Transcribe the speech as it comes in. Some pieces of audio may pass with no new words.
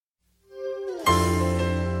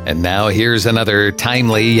And now here's another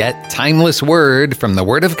timely yet timeless word from the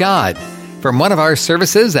Word of God from one of our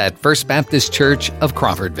services at First Baptist Church of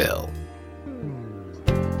Crawfordville.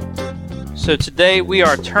 So today we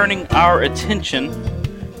are turning our attention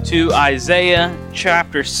to Isaiah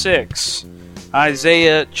chapter 6.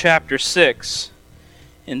 Isaiah chapter 6.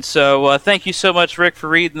 And so thank you so much, Rick, for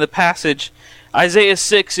reading the passage. Isaiah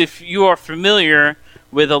 6, if you are familiar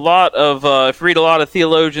with if you read a lot of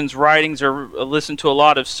theologians' writings or listen to a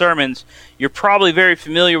lot of sermons, you're probably very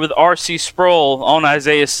familiar with R.C. Sproul on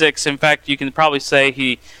Isaiah 6. In fact, you can probably say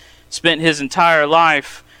he spent his entire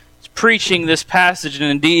life preaching this passage,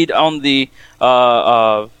 and indeed on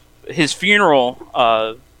his funeral,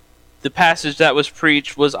 the passage that was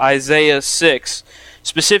preached was Isaiah 6,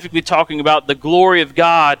 specifically talking about the glory of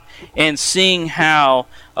God and seeing how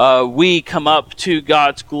we come up to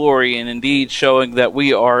God's glory, and indeed showing that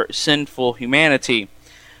we are sinful humanity.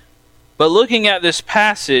 But looking at this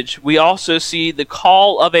passage, we also see the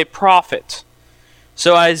call of a prophet.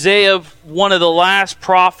 So Isaiah, one of the last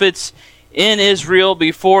prophets in Israel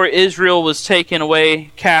before Israel was taken away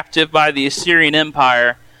captive by the Assyrian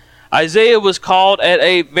Empire, Isaiah was called at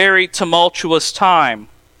a very tumultuous time.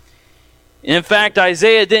 In fact,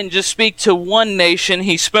 Isaiah didn't just speak to one nation,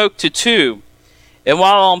 he spoke to two. And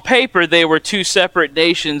while on paper they were two separate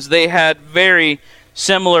nations, they had very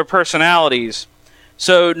similar personalities.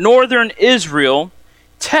 So northern Israel,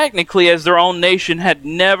 technically as their own nation, had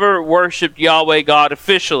never worshipped Yahweh God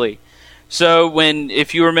officially. So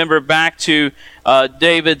if you remember back to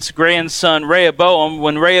David's grandson Rehoboam,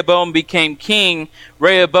 when Rehoboam became king,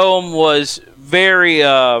 Rehoboam was very,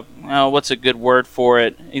 what's a good word for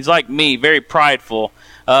it? He's like me, very prideful,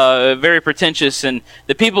 very pretentious. And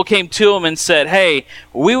the people came to him and said, "Hey,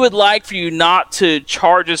 we would like for you not to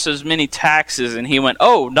charge us as many taxes." And he went,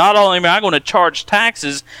 "Oh, not only am I going to charge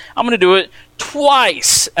taxes, I'm going to do it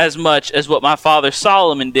twice as much as what my father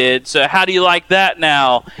Solomon did. So how do you like that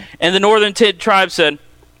now?" And the northern 10 tribes said,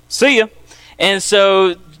 "See ya." And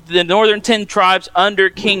so the northern 10 tribes under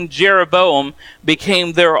King Jeroboam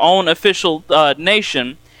became their own official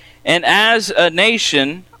nation. And as a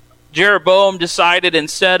nation, Jeroboam decided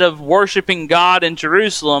instead of worshiping God in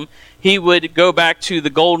Jerusalem, he would go back to the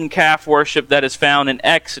golden calf worship that is found in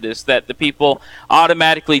Exodus, that the people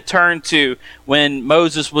automatically turned to when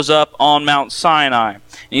Moses was up on Mount Sinai. And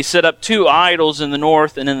he set up two idols in the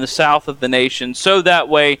north and in the south of the nation, so that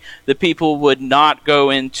way the people would not go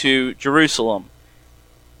into Jerusalem.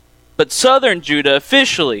 But southern Judah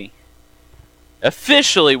officially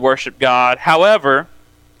worshiped God. However,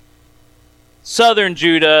 southern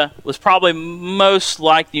Judah was probably most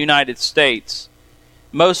like the United States,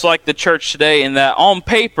 most like the church today, in that on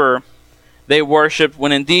paper they worshipped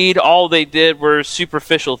when indeed all they did were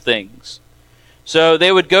superficial things. So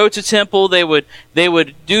they would go to temple, they would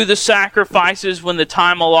do the sacrifices when the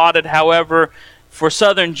time allotted. However, for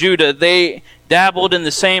southern Judah, they dabbled in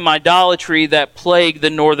the same idolatry that plagued the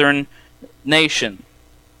northern nation.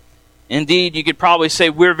 Indeed, you could probably say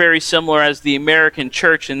we're very similar as the American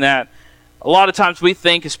church in that a lot of times we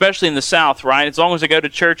think, especially in the South, right, as long as I go to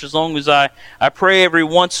church, as long as I pray every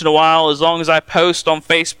once in a while, as long as I post on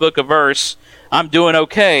Facebook a verse, I'm doing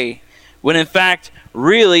okay. When in fact,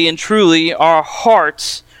 really and truly, our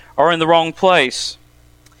hearts are in the wrong place.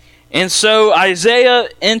 And so Isaiah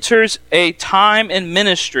enters a time in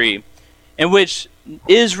ministry in which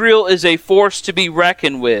Israel is a force to be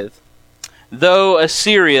reckoned with, though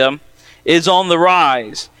Assyria is on the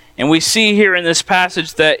rise. And we see here in this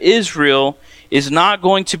passage that Israel is not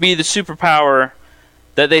going to be the superpower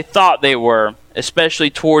that they thought they were, especially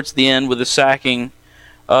towards the end with the sacking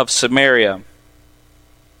of Samaria.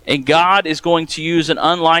 And God is going to use an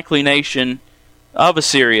unlikely nation of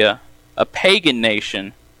Assyria, a pagan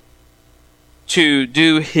nation, to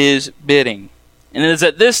do his bidding. And it is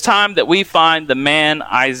at this time that we find the man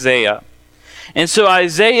Isaiah. And so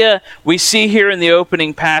Isaiah, we see here in the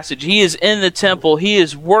opening passage, he is in the temple, he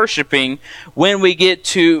is worshiping when we get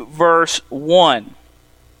to verse 1.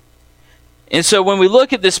 And so when we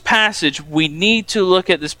look at this passage, we need to look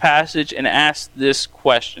at this passage and ask this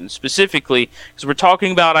question, specifically, because we're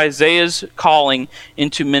talking about Isaiah's calling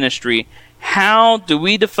into ministry. How do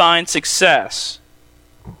we define success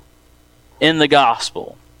in the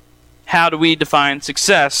gospel? How do we define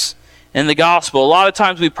success in the gospel. A lot of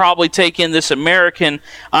times we probably take in this American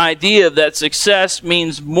idea that success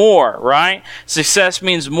means more, right? Success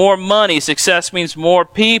means more money. Success means more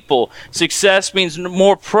people. Success means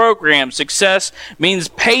more programs. Success means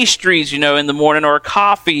pastries, in the morning, or a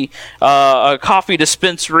coffee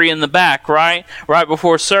dispensary in the back, right? Right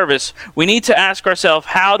before service. We need to ask ourselves,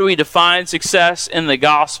 how do we define success in the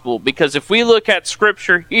gospel? Because if we look at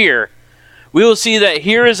Scripture here, we will see that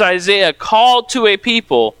here is Isaiah called to a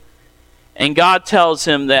people, and God tells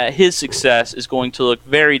him that his success is going to look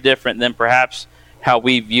very different than perhaps how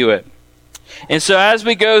we view it. And so as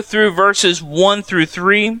we go through verses 1 through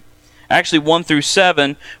 3, actually 1 through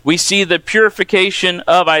 7, we see the purification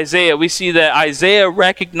of Isaiah. We see that Isaiah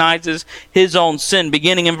recognizes his own sin.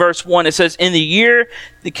 Beginning in verse 1, it says, "In the year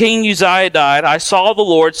the king Uzziah died, I saw the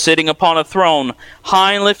Lord sitting upon a throne,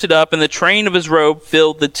 high and lifted up, and the train of his robe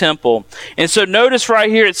filled the temple." And so notice right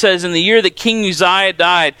here it says, in the year that King Uzziah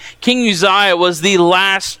died. King Uzziah was the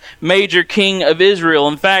last major king of Israel.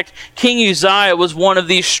 In fact, King Uzziah was one of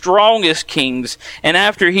the strongest kings. And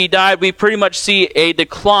after he died, we pretty much see a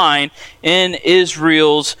decline in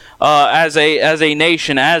Israel's as a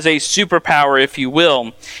nation, as a superpower, if you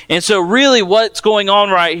will. And so really what's going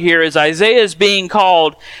on right here is Isaiah is being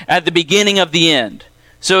called at the beginning of the end.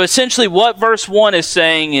 So essentially what verse 1 is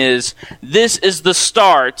saying is, this is the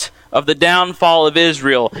start of the downfall of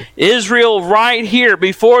Israel. Israel right here,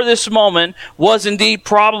 before this moment, was indeed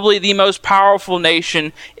probably the most powerful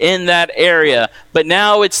nation in that area. But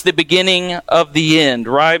now it's the beginning of the end,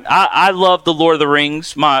 right? I love The Lord of the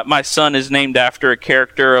Rings. My son is named after a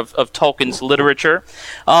character of Tolkien's literature.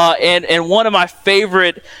 And one of my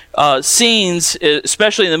favorite scenes,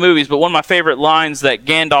 especially in the movies, but one of my favorite lines that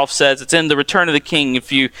Gandalf says, it's in The Return of the King.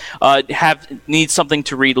 If you need something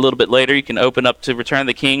to read a little bit later, you can open up to Return of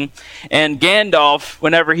the King. And Gandalf,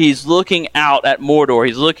 whenever he's looking out at Mordor,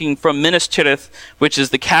 he's looking from Minas Tirith, which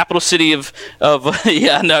is the capital city of I've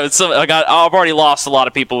already lost a lot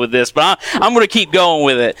of people with this, but I'm going to keep going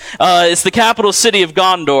with it. It's the capital city of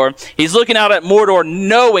Gondor. He's looking out at Mordor,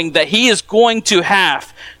 knowing that he is going to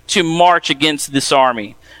have to march against this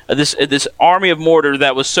army. This army of Mordor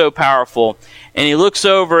that was so powerful. And he looks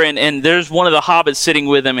over, and there's one of the hobbits sitting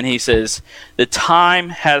with him, and he says, "The time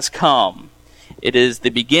has come. It is the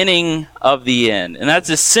beginning of the end." And that's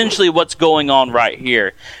essentially what's going on right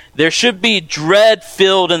here. There should be dread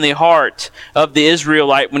filled in the heart of the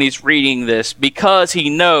Israelite when he's reading this, because he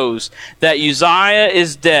knows that Uzziah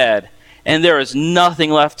is dead, and there is nothing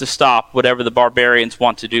left to stop whatever the barbarians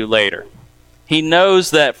want to do later. He knows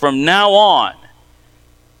that from now on,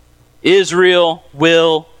 Israel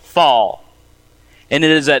will fall. And it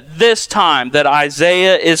is at this time that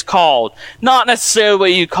Isaiah is called. Not necessarily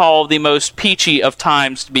what you call the most peachy of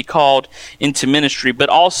times to be called into ministry, but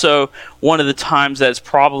also one of the times that's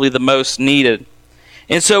probably the most needed.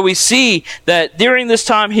 And so we see that during this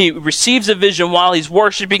time he receives a vision while he's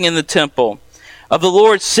worshiping in the temple of the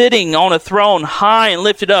Lord sitting on a throne high and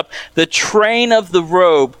lifted up, the train of the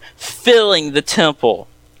robe filling the temple.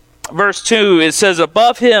 Verse 2, it says,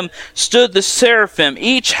 "Above him stood the seraphim.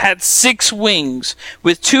 Each had 6 wings.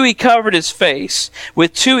 With 2 he covered his face.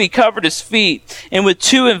 With 2 he covered his feet. And with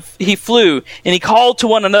 2 he flew. And he called to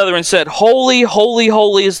one another and said, Holy, holy,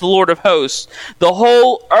 holy is the Lord of hosts. The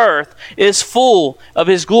whole earth is full of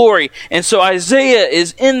his glory." And so Isaiah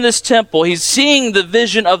is in this temple. He's seeing the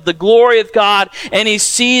vision of the glory of God. And he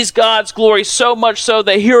sees God's glory so much so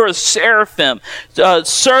that here are seraphim,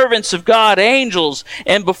 servants of God, angels.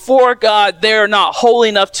 And before God, they're not holy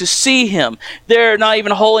enough to see him. They're not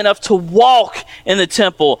even holy enough to walk in the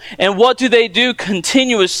temple. And what do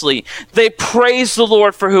continuously? They praise the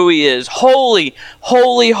Lord for who he is. Holy,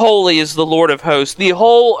 holy, holy is the Lord of hosts. The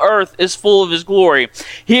whole earth is full of his glory.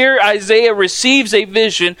 Here Isaiah receives a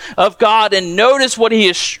vision of God, and notice what he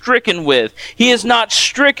is stricken with. He is not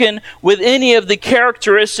stricken with any of the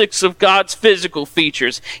characteristics of God's physical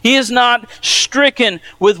features. He is not stricken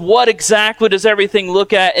with what exactly does everything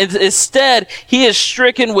look at. Instead, he is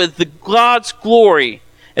stricken with God's glory,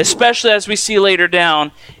 especially as we see later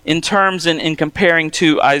down in terms in comparing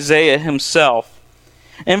to Isaiah himself.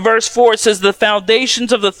 In verse 4, it says, "The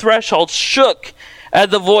foundations of the threshold shook at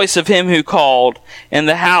the voice of him who called, and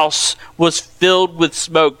the house was filled with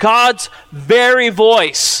smoke." God's very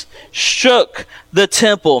voice shook the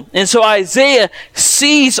temple. And so Isaiah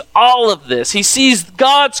sees all of this. He sees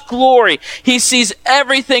God's glory. He sees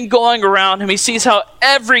everything going around him. He sees how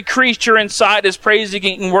every creature inside is praising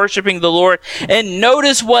and worshiping the Lord. And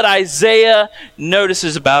notice what Isaiah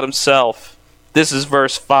notices about himself. This is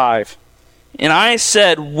verse 5. "And I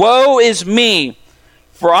said, Woe is me,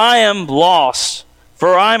 for I am lost,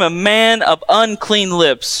 for I am a man of unclean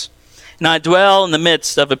lips, and I dwell in the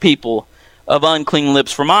midst of a people of unclean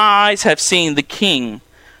lips. For my eyes have seen the King,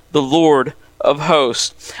 the Lord of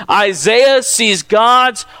hosts. Isaiah sees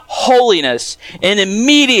God's holiness and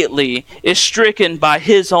immediately is stricken by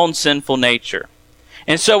his own sinful nature.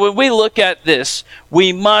 And so when we look at this,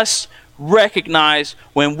 we must recognize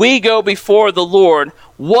when we go before the Lord,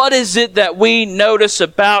 what is it that we notice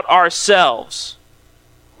about ourselves?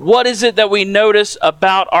 What is it that we notice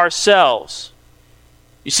about ourselves?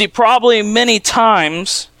 You see, probably many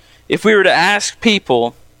times, if we were to ask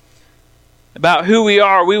people about who we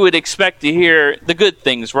are, we would expect to hear the good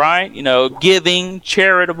things, right? You know, giving,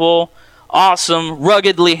 charitable, awesome,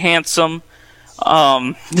 ruggedly handsome.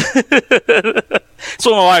 That's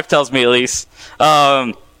what my wife tells me, at least.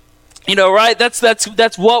 You know, right?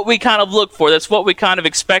 That's what we kind of look for. That's what we kind of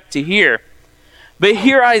expect to hear. But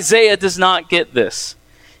here Isaiah does not get this.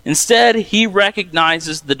 Instead, he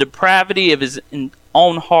recognizes the depravity of his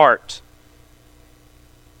own heart.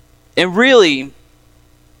 And really,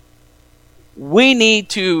 we need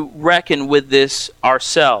to reckon with this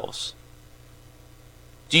ourselves.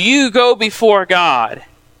 Do you go before God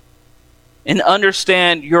and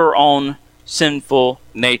understand your own sinful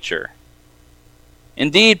nature?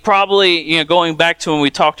 Indeed, probably, going back to when we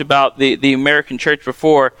talked about the American church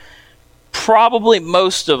before, probably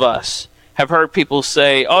most of us have heard people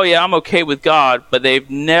say, oh yeah, I'm okay with God, but they've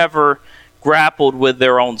never grappled with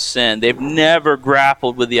their own sin. They've never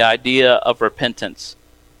grappled with the idea of repentance.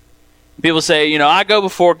 People say, I go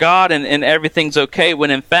before God and everything's okay, when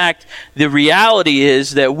in fact, the reality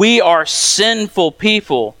is that we are sinful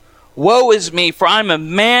people. Woe is me, for I'm a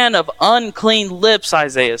man of unclean lips,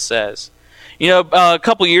 Isaiah says. A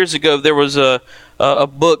couple years ago, there was a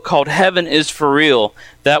book called Heaven is for Real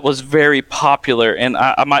that was very popular, and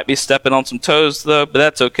I might be stepping on some toes, though, but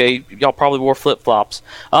that's okay. Y'all probably wore flip-flops.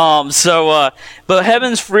 But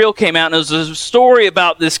Heaven's for Real came out, and it was a story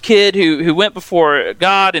about this kid who went before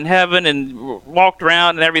God in heaven and walked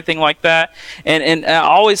around and everything like that, and I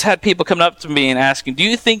always had people coming up to me and asking, do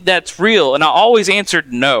you think that's real? And I always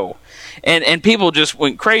answered no. And people just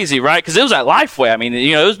went crazy, right? Because it was at Lifeway. I mean,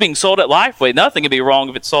 it was being sold at Lifeway. Nothing could be wrong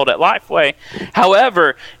if it's sold at Lifeway.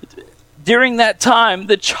 However, during that time,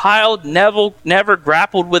 the child never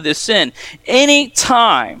grappled with his sin. Any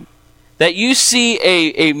time that you see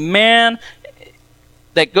a man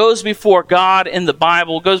that goes before God in the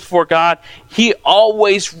Bible, goes before God, he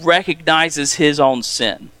always recognizes his own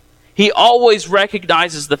sin. He always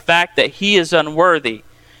recognizes the fact that he is unworthy.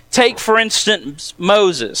 Take, for instance,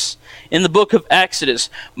 Moses in the book of Exodus.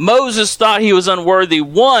 Moses thought he was unworthy,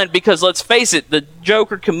 one, because let's face it, the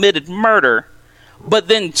joker committed murder. But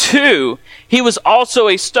then two, he was also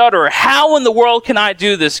a stutterer. How in the world can I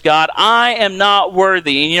do this, God? I am not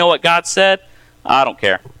worthy. And you know what God said? I don't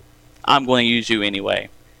care. I'm going to use you anyway.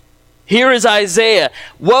 Here is Isaiah.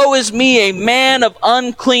 Woe is me, a man of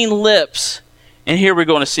unclean lips. And here we're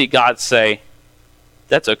going to see God say,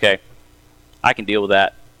 that's okay. I can deal with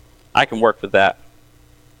that. I can work with that.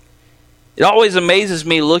 It always amazes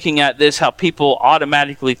me looking at this, how people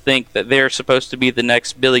automatically think that they're supposed to be the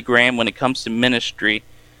next Billy Graham when it comes to ministry.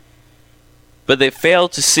 But they fail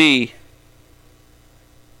to see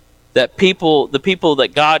that the people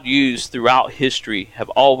that God used throughout history have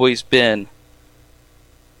always been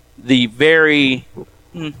the very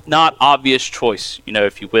not obvious choice,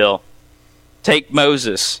 if you will. Take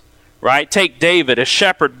Moses. Right? Take David, a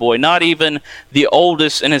shepherd boy, not even the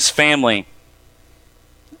oldest in his family.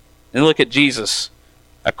 And look at Jesus,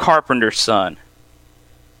 a carpenter's son,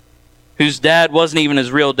 whose dad wasn't even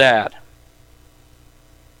his real dad,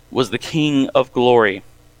 was the King of glory.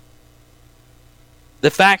 The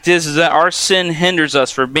fact is that our sin hinders us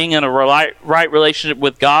from being in a right relationship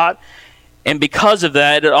with God, and because of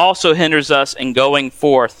that, it also hinders us in going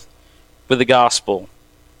forth with the gospel.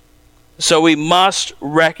 So we must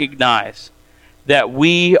recognize that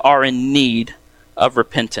we are in need of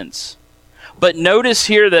repentance. But notice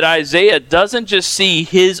here that Isaiah doesn't just see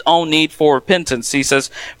his own need for repentance. He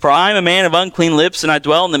says, for I am a man of unclean lips, and I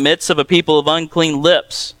dwell in the midst of a people of unclean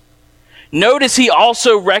lips. Notice he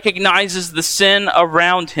also recognizes the sin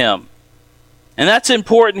around him. And that's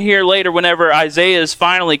important here later whenever Isaiah is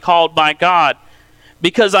finally called by God.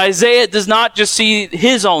 Because Isaiah does not just see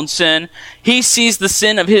his own sin, he sees the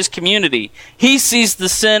sin of his community. He sees the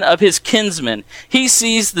sin of his kinsmen. He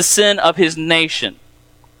sees the sin of his nation.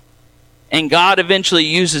 And God eventually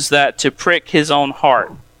uses that to prick his own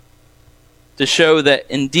heart, to show that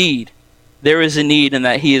indeed there is a need and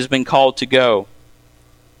that he has been called to go.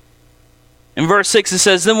 In verse 6 it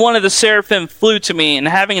says, Then one of the seraphim flew to me, and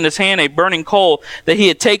having in his hand a burning coal that he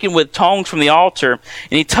had taken with tongs from the altar,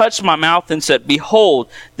 and he touched my mouth and said, Behold,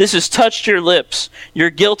 this has touched your lips. Your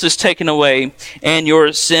guilt is taken away, and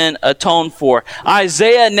your sin atoned for.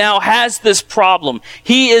 Isaiah now has this problem.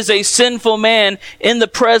 He is a sinful man in the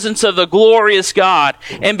presence of a glorious God,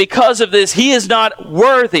 and because of this, he is not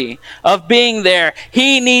worthy of being there.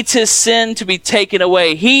 He needs his sin to be taken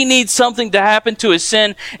away. He needs something to happen to his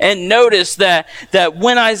sin, and notice that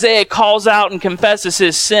when Isaiah calls out and confesses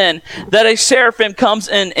his sin, that a seraphim comes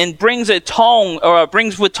in and brings a tongue, or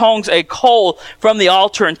brings with tongs a coal from the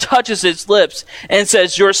altar and touches his lips and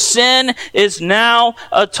says, Your sin is now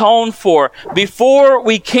atoned for. Before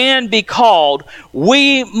we can be called,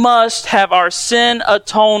 we must have our sin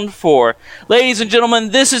atoned for. Ladies and gentlemen,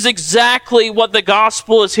 this is exactly what the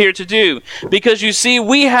gospel is here to do. Because you see,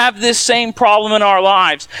 we have this same problem in our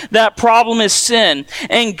lives. That problem is sin.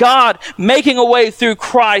 And God, making a way through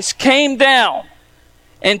Christ, came down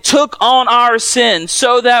and took on our sin,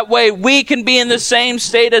 so that way we can be in the same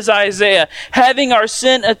state as Isaiah, having our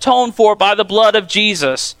sin atoned for by the blood of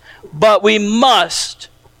Jesus. But we must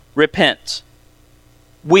repent.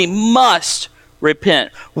 We must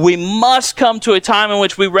repent. We must come to a time in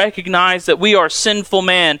which we recognize that we are sinful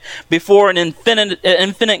man before an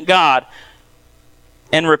infinite God,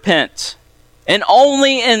 and repent. And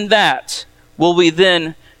only in that will we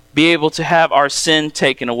then be able to have our sin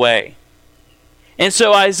taken away. And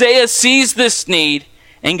so Isaiah sees this need,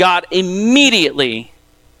 and God immediately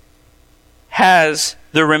has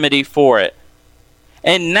the remedy for it.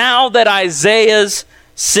 And now that Isaiah's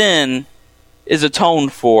sin is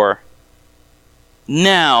atoned for,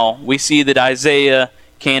 now we see that Isaiah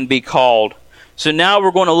can be called. So now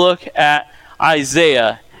we're going to look at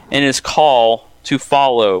Isaiah and his call to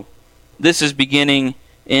follow. This is beginning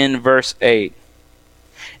in verse 8.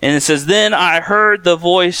 And it says, Then I heard the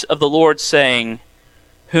voice of the Lord saying,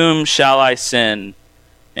 Whom shall I send,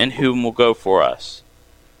 and whom will go for us?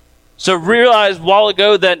 So realize a while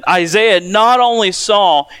ago that Isaiah not only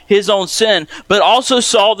saw his own sin, but also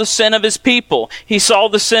saw the sin of his people. He saw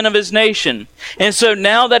the sin of his nation. And so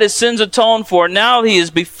now that his sin's atoned for, now he is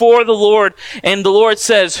before the Lord, and the Lord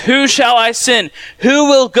says, Who shall I send? Who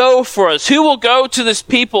will go for us? Who will go to this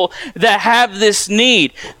people that have this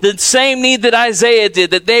need? The same need that Isaiah did,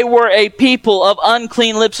 that they were a people of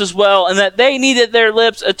unclean lips as well, and that they needed their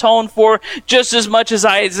lips atoned for just as much as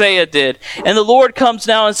Isaiah did. And the Lord comes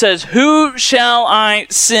now and says, Who shall I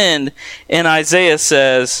send? And Isaiah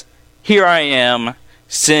says, Here I am,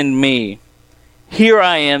 send me. Here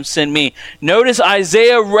I am, send me. Notice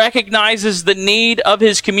Isaiah recognizes the need of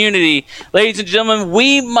his community. Ladies and gentlemen,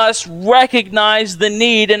 we must recognize the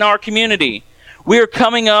need in our community. We are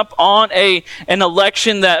coming up on an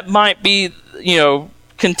election that might be,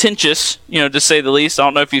 contentious, to say the least. I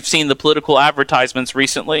don't know if you've seen the political advertisements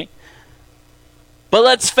recently. But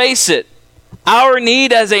let's face it. Our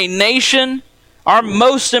need as a nation, our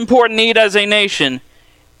most important need as a nation,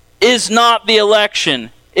 is not the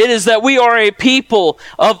election. It is that we are a people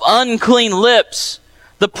of unclean lips.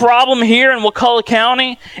 The problem here in Wakulla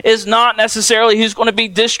County is not necessarily who's going to be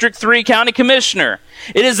District 3 County Commissioner.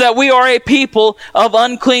 It is that we are a people of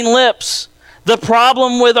unclean lips. The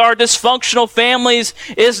problem with our dysfunctional families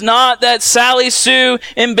is not that Sally Sue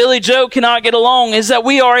and Billy Joe cannot get along. It is that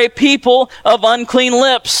we are a people of unclean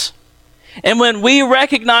lips. And when we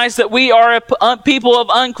recognize that we are a people of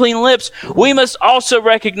unclean lips, we must also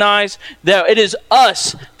recognize that it is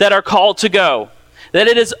us that are called to go. That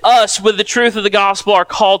it is us with the truth of the gospel are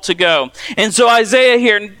called to go. And so Isaiah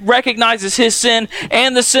here recognizes his sin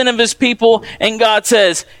and the sin of his people, and God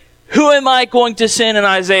says, Who am I going to send? And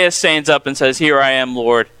Isaiah stands up and says, Here I am,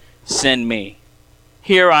 Lord, send me.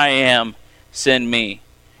 Here I am, send me.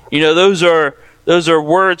 Those are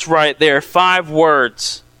words right there, 5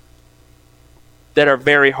 words that are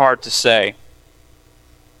very hard to say.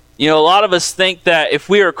 A lot of us think that if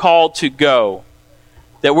we are called to go,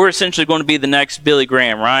 that we're essentially going to be the next Billy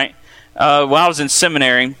Graham, right? When I was in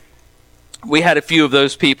seminary, we had a few of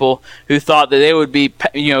those people who thought that they would be,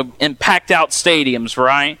 in packed out stadiums,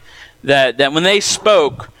 right? That when they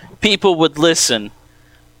spoke, people would listen.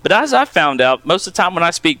 But as I found out, most of the time when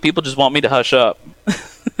I speak, people just want me to hush up.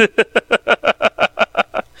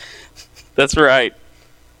 That's right.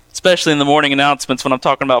 Especially in the morning announcements when I'm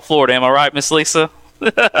talking about Florida. Am I right, Miss Lisa?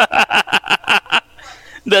 That's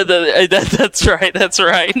right. That's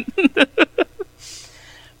right.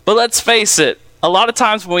 But let's face it. A lot of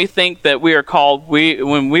times when we think that we are called, we're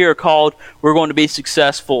going to be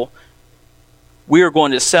successful. We are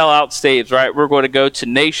going to sell out states, right? We're going to go to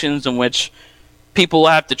nations in which People will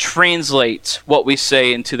have to translate what we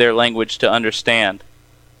say into their language to understand.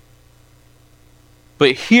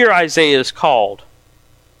 But here Isaiah is called.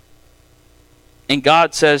 And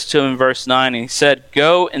God says to him in verse 9, and he said,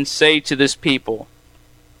 "Go and say to this people,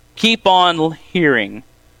 keep on hearing,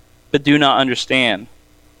 but do not understand.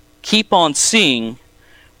 Keep on seeing,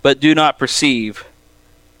 but do not perceive.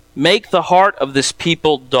 Make the heart of this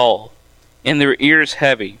people dull, and their ears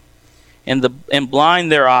heavy, and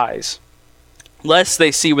blind their eyes, lest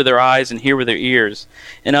they see with their eyes and hear with their ears,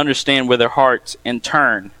 and understand with their hearts, and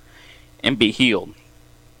turn and be healed."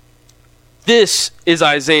 This is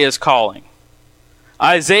Isaiah's calling.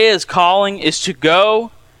 Isaiah's calling is to go,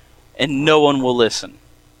 and no one will listen.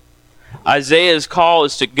 Isaiah's call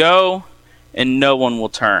is to go, and no one will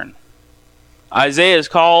turn. Isaiah's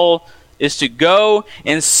call is to go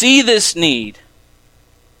and see this need,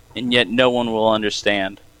 and yet no one will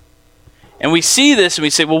understand. And we see this and we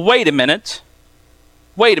say, well, wait a minute.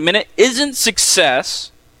 Isn't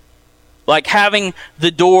success like having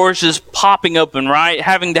the doors just popping open, right?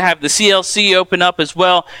 Having to have the CLC open up as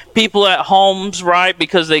well. People at homes, right,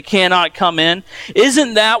 because they cannot come in.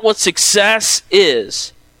 Isn't that what success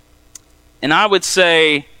is? And I would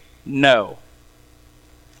say no.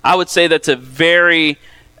 I would say that's a very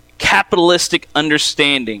capitalistic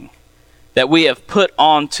understanding that we have put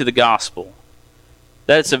onto the gospel.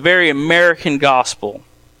 That it's a very American gospel.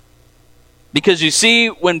 Because you see,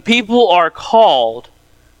 when people are called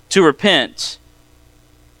to repent,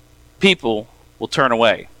 people will turn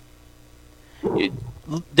away.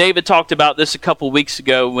 David talked about this a couple weeks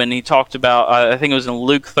ago when he talked about, I think it was in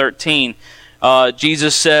Luke 13,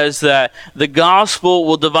 Jesus says that the gospel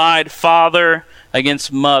will divide father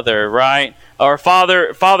against mother, right? Or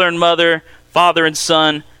father and mother, father and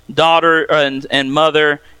son, daughter and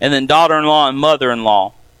mother, and then daughter-in-law and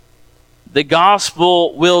mother-in-law. The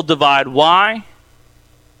gospel will divide. Why?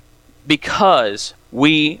 Because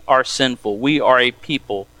we are sinful. We are a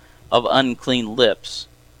people of unclean lips.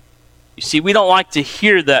 You see, we don't like to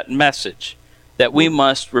hear that message, that we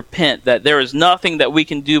must repent, that there is nothing that we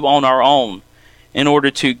can do on our own in order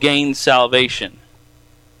to gain salvation.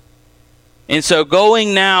 And so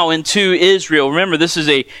going now into Israel, remember this is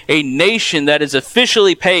a nation that is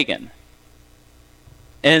officially pagan.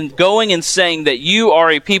 And going and saying that you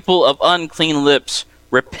are a people of unclean lips,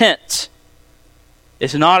 repent,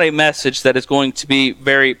 is not a message that is going to be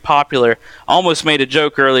very popular. I almost made a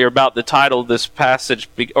joke earlier about the title of this passage,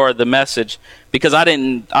 or the message, because I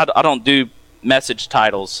don't do message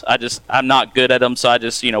titles. I'm not good at them, so I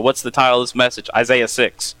just, what's the title of this message? Isaiah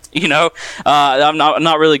 6. I'm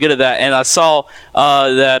not really good at that. And I saw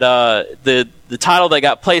that the title that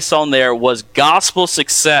got placed on there was Gospel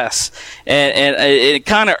Success, and it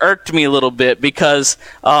kind of irked me a little bit because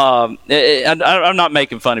I'm not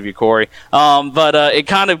making fun of you, Corey, but it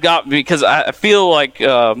kind of got me because I feel like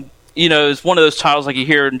it's one of those titles like you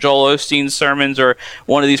hear in Joel Osteen's sermons, or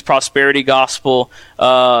one of these prosperity gospel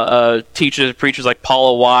teachers, preachers like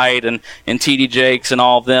Paula White and T.D. Jakes and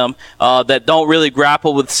all of them that don't really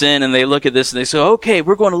grapple with sin, and they look at this and they say, okay,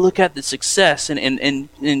 we're going to look at the success and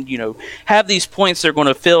have these points that are going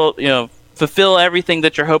to fulfill everything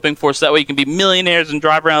that you're hoping for, so that way you can be millionaires and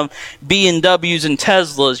drive around BMWs and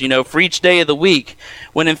Teslas, for each day of the week.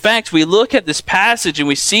 When in fact we look at this passage and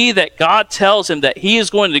we see that God tells him that he is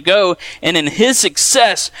going to go, and in his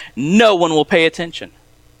success, no one will pay attention.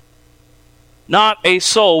 Not a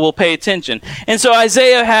soul will pay attention. And so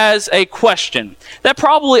Isaiah has a question that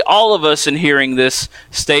probably all of us in hearing this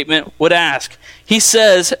statement would ask. He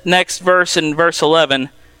says, next verse in verse 11,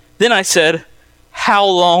 "Then I said, how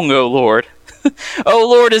long, O Lord? O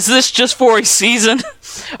Lord, is this just for a season?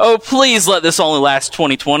 Oh, please let this only last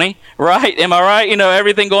 2020, right? Am I right?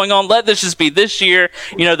 Everything going on, let this just be this year.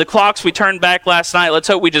 The clocks we turned back last night, let's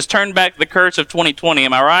hope we just turned back the curse of 2020,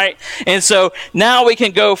 am I right? And so now we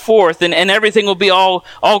can go forth, and everything will be all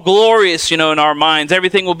glorious, in our minds.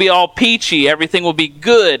 Everything will be all peachy. Everything will be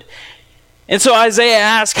good." And so Isaiah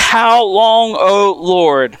asks, how long, O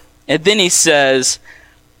Lord? And then he says,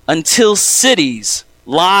 until cities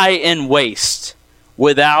lie in waste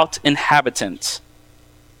without inhabitants,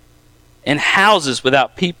 and houses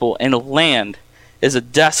without people, and land is a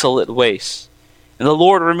desolate waste. And the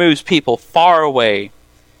Lord removes people far away,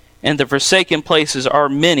 and the forsaken places are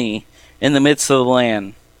many in the midst of the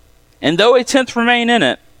land. And though a tenth remain in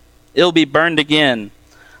it, it will be burned again,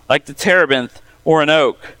 like the terebinth or an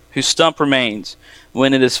oak, whose stump remains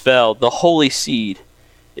when it is felled. The holy seed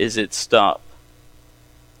is its stump.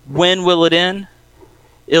 When will it end?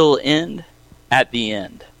 It will end at the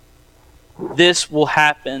end. This will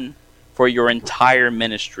happen for your entire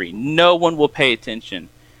ministry. No one will pay attention.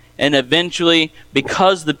 And eventually,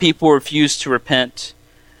 because the people refuse to repent,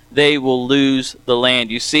 they will lose the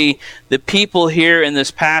land. You see, the people here in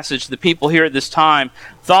this passage, the people here at this time,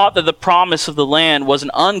 thought that the promise of the land was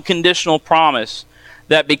an unconditional promise.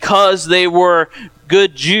 That because they were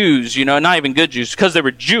good Jews, not even good Jews, because they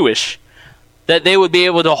were Jewish, that they would be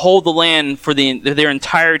able to hold the land for their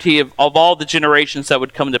entirety of all the generations that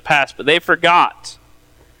would come to pass. But they forgot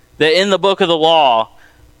that in the book of the law,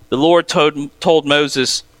 the Lord told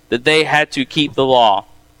Moses that they had to keep the law,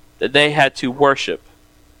 that they had to worship.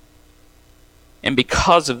 And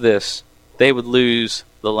because of this, they would lose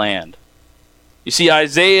the land. You see,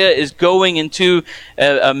 Isaiah is going into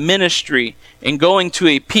a ministry and going to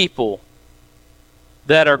a people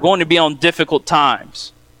that are going to be on difficult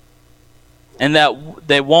times, and that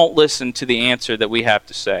they won't listen to the answer that we have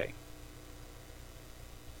to say.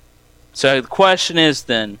 So the question is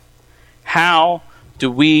then, how do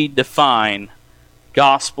we define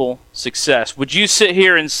gospel success? Would you sit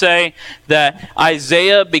here and say that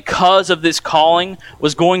Isaiah, because of this calling,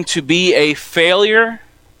 was going to be a failure?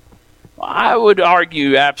 I would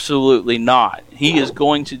argue absolutely not. He is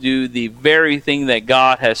going to do the very thing that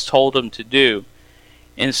God has told him to do.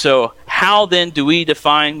 And so, how then do we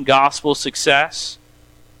define gospel success?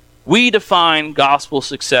 We define gospel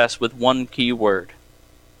success with one key word: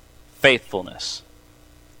 faithfulness.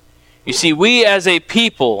 You see, we as a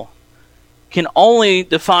people can only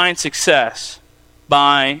define success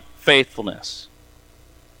by faithfulness.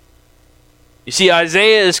 You see,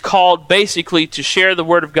 Isaiah is called basically to share the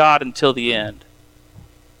word of God until the end.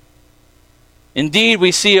 Indeed,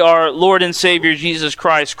 we see our Lord and Savior Jesus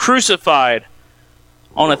Christ crucified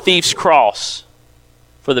on a thief's cross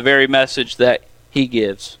for the very message that he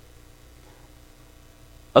gives.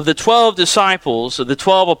 Of the 12 disciples, of the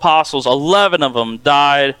 12 apostles, 11 of them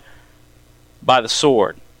died by the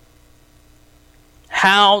sword.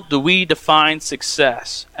 How do we define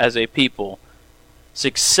success as a people?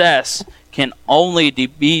 Success can only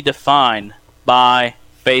be defined by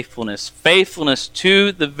faithfulness. Faithfulness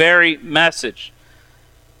to the very message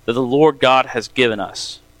that the Lord God has given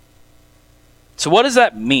us. So what does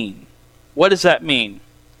that mean? What does that mean?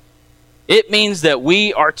 It means that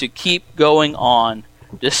we are to keep going on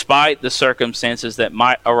despite the circumstances that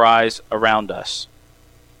might arise around us.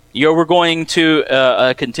 We're going to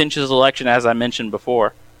a contentious election, as I mentioned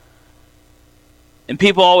before. And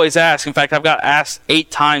people always ask, in fact, I've got asked 8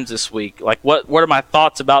 times this week, like, what are my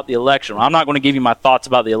thoughts about the election? Well, I'm not going to give you my thoughts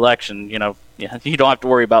about the election. You don't have to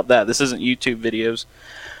worry about that. This isn't YouTube videos.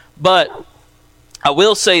 But I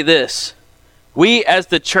will say this. We as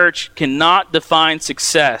the church cannot define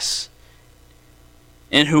success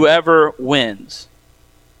in whoever wins.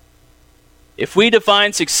 If we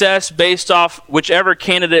define success based off whichever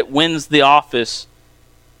candidate wins the office,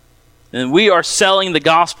 then we are selling the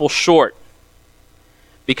gospel short.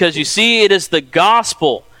 Because you see, it is the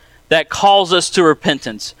gospel that calls us to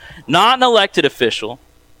repentance. Not an elected official.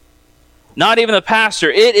 Not even the pastor.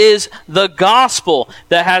 It is the gospel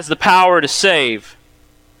that has the power to save.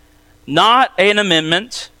 Not an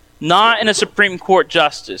amendment. Not in a Supreme Court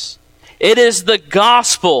justice. It is the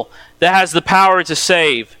gospel that has the power to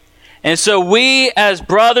save. And so we as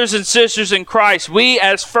brothers and sisters in Christ, we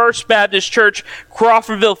as First Baptist Church,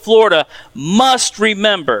 Crawfordville, Florida, must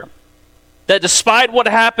remember that despite what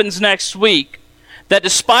happens next week, that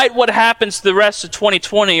despite what happens the rest of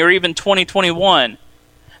 2020 or even 2021,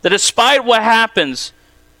 that despite what happens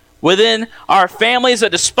within our families,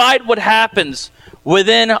 that despite what happens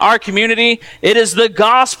within our community, it is the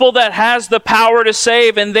gospel that has the power to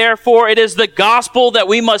save, and therefore it is the gospel that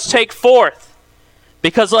we must take forth.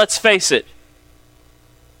 Because let's face it,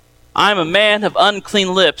 I am a man of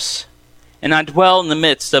unclean lips, and I dwell in the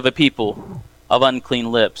midst of a people of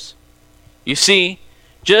unclean lips. You see,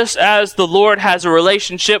 just as the Lord has a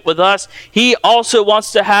relationship with us, He also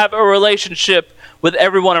wants to have a relationship with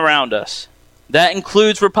everyone around us. That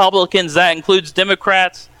includes Republicans, that includes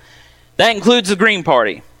Democrats, that includes the Green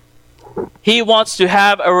Party. He wants to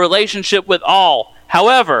have a relationship with all.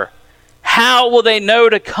 However, how will they know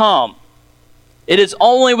to come? It is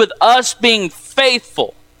only with us being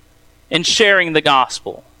faithful in sharing the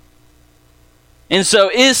gospel. And so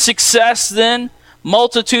is success then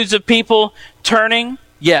multitudes of people turning?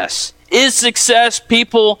 Yes. Is success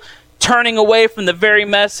people turning away from the very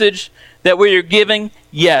message that we are giving?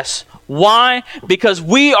 Yes. Why? Because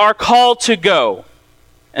we are called to go.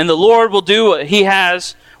 And the Lord will do what He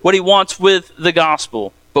wants with the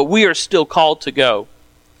gospel. But we are still called to go.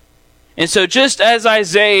 And so just as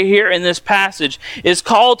Isaiah here in this passage is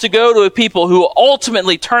called to go to a people who will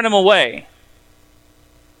ultimately turn him away,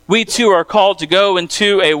 we too are called to go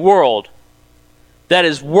into a world that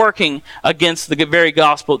is working against the very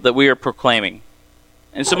gospel that we are proclaiming.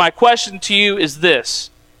 And so my question to you is this: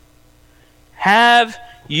 have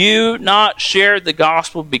you not shared the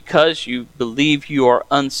gospel because you believe you are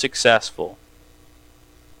unsuccessful?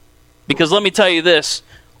 Because let me tell you this,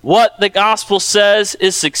 what the gospel says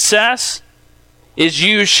is success is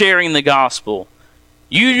you sharing the gospel.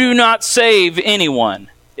 You do not save anyone.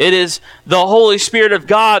 It is the Holy Spirit of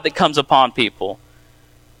God that comes upon people,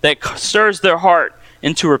 that stirs their heart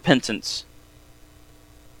into repentance.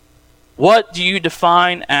 What do you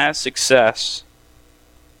define as success?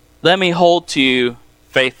 Let me hold to you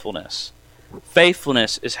faithfulness.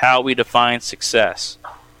 Faithfulness is how we define success.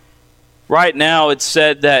 Right now, it's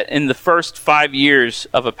said that in the first 5 years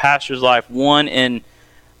of a pastor's life, 2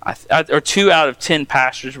 out of 10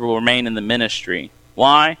 pastors will remain in the ministry.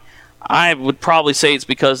 Why? I would probably say it's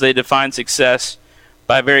because they define success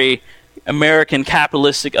by a very American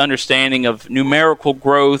capitalistic understanding of numerical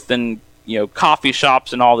growth and coffee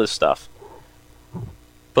shops and all this stuff.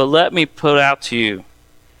 But let me put out to you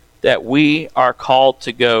that we are called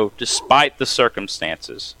to go despite the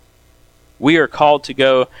circumstances. We are called to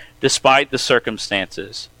go despite the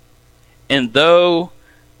circumstances. And though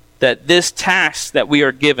that this task that we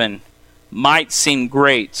are given might seem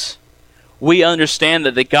great, we understand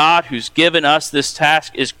that the God who's given us this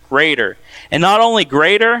task is greater. And not only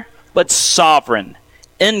greater, but sovereign,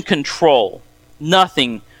 in control.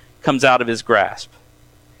 Nothing comes out of his grasp.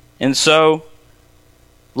 And so,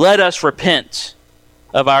 let us repent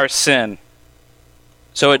of our sin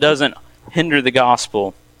so it doesn't hinder the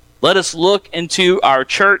gospel. Let us look into our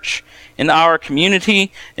church, in our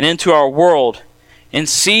community, and into our world and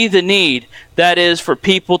see the need that is for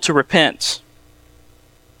people to repent.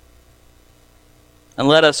 And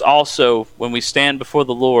let us also, when we stand before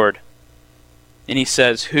the Lord and he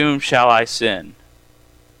says, "Whom shall I send?"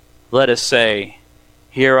 let us say,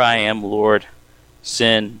 "Here I am, Lord,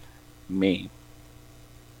 send me."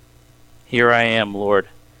 Here I am, Lord,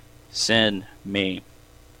 send me.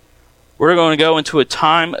 We're going to go into a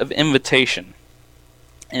time of invitation.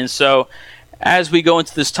 And so, as we go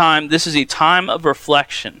into this time, this is a time of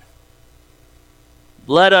reflection.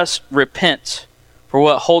 Let us repent for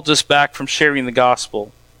what holds us back from sharing the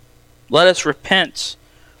gospel. Let us repent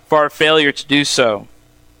for our failure to do so.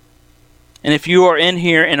 And if you are in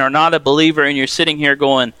here and are not a believer and you're sitting here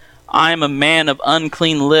going, "I am a man of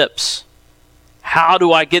unclean lips. How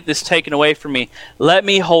do I get this taken away from me?" Let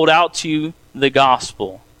me hold out to you the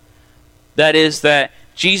gospel. That is that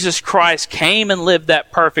Jesus Christ came and lived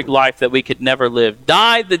that perfect life that we could never live,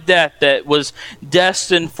 died the death that was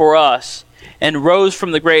destined for us, and rose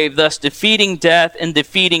from the grave, thus defeating death and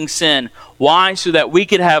defeating sin. Why? So that we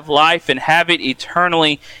could have life and have it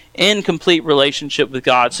eternally in complete relationship with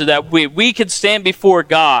God, so that we could stand before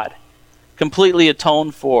God completely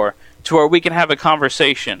atoned for, to where we can have a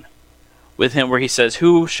conversation with him where he says,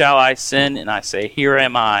 "Who shall I send?" And I say, "Here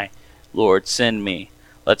am I, Lord, send me."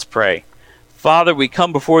 Let's pray. Father, we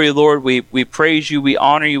come before you, Lord. We praise you, we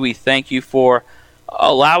honor you, we thank you for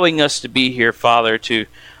allowing us to be here, Father, to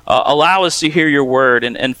allow us to hear your word.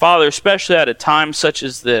 And Father, especially at a time such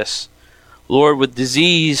as this, Lord, with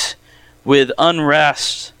disease, with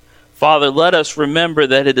unrest, Father, let us remember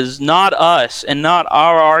that it is not us and not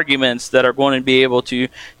our arguments that are going to be able to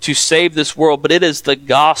save this world, but it is the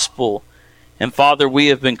gospel. And Father, we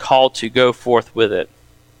have been called to go forth with it.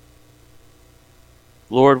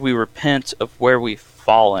 Lord, we repent of where we've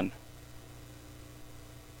fallen.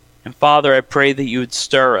 And Father, I pray that you would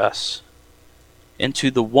stir us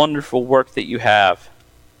into the wonderful work that you have,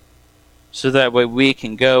 so that way we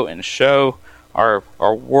can go and show our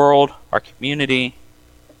world, our community,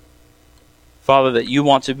 Father, that you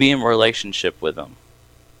want to be in relationship with them.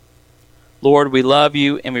 Lord, we love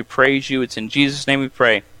you and we praise you. It's in Jesus' name we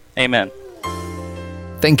pray. Amen.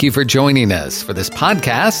 Thank you for joining us for this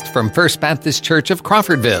podcast from First Baptist Church of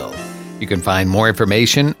Crawfordville. You can find more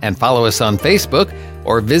information and follow us on Facebook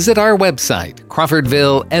or visit our website,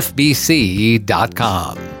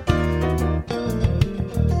 crawfordvillefbc.com.